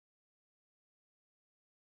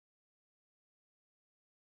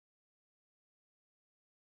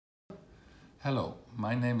Hello,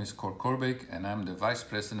 my name is Cor Corbeek and I'm the Vice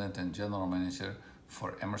President and General Manager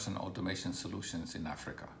for Emerson Automation Solutions in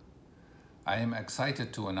Africa. I am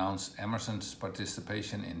excited to announce Emerson's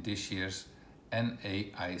participation in this year's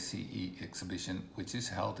NAICE exhibition, which is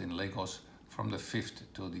held in Lagos from the 5th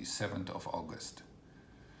to the 7th of August.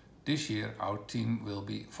 This year our team will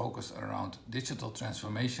be focused around digital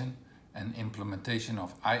transformation and implementation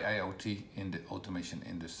of IIoT in the automation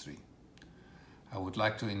industry. I would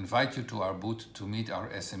like to invite you to our booth to meet our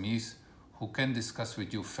SMEs who can discuss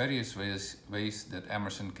with you various ways that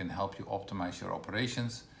Emerson can help you optimize your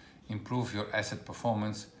operations, improve your asset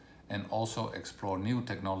performance, and also explore new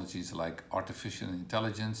technologies like artificial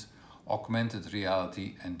intelligence, augmented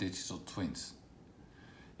reality, and digital twins.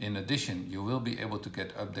 In addition, you will be able to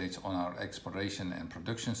get updates on our exploration and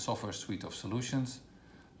production software suite of solutions,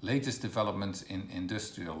 latest developments in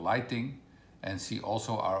industrial lighting, and see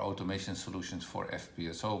also our automation solutions for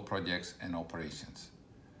FPSO projects and operations.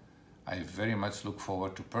 I very much look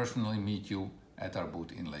forward to personally meet you at our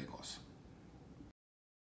booth in Lagos.